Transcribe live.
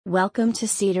Welcome to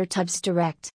Cedar Tubs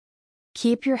Direct.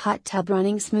 Keep your hot tub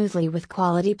running smoothly with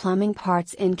quality plumbing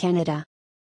parts in Canada.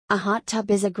 A hot tub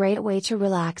is a great way to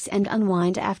relax and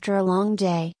unwind after a long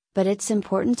day, but it's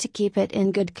important to keep it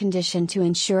in good condition to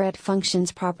ensure it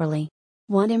functions properly.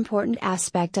 One important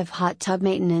aspect of hot tub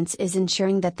maintenance is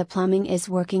ensuring that the plumbing is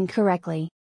working correctly.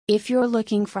 If you're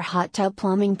looking for hot tub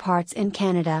plumbing parts in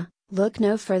Canada, look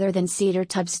no further than Cedar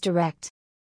Tubs Direct.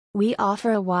 We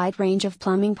offer a wide range of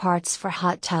plumbing parts for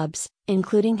hot tubs,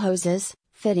 including hoses,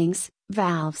 fittings,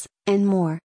 valves, and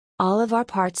more. All of our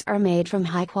parts are made from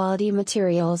high-quality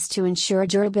materials to ensure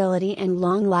durability and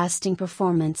long-lasting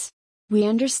performance. We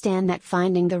understand that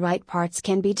finding the right parts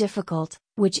can be difficult,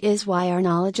 which is why our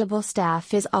knowledgeable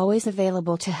staff is always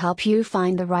available to help you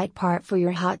find the right part for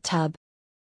your hot tub.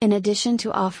 In addition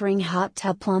to offering hot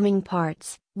tub plumbing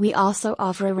parts, we also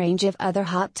offer a range of other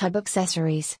hot tub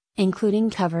accessories, including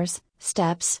covers,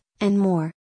 steps, and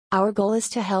more. Our goal is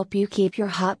to help you keep your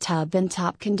hot tub in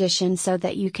top condition so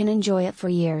that you can enjoy it for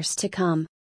years to come.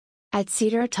 At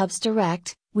Cedar Tubs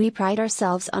Direct, we pride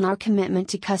ourselves on our commitment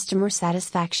to customer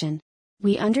satisfaction.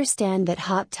 We understand that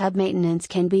hot tub maintenance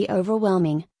can be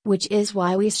overwhelming, which is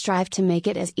why we strive to make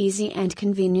it as easy and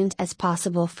convenient as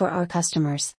possible for our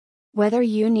customers. Whether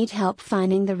you need help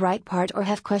finding the right part or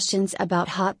have questions about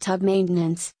hot tub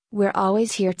maintenance, we're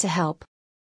always here to help.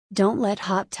 Don't let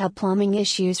hot tub plumbing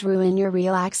issues ruin your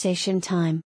relaxation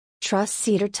time. Trust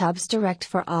Cedar Tubs Direct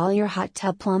for all your hot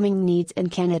tub plumbing needs in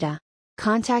Canada.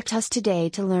 Contact us today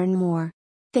to learn more.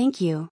 Thank you.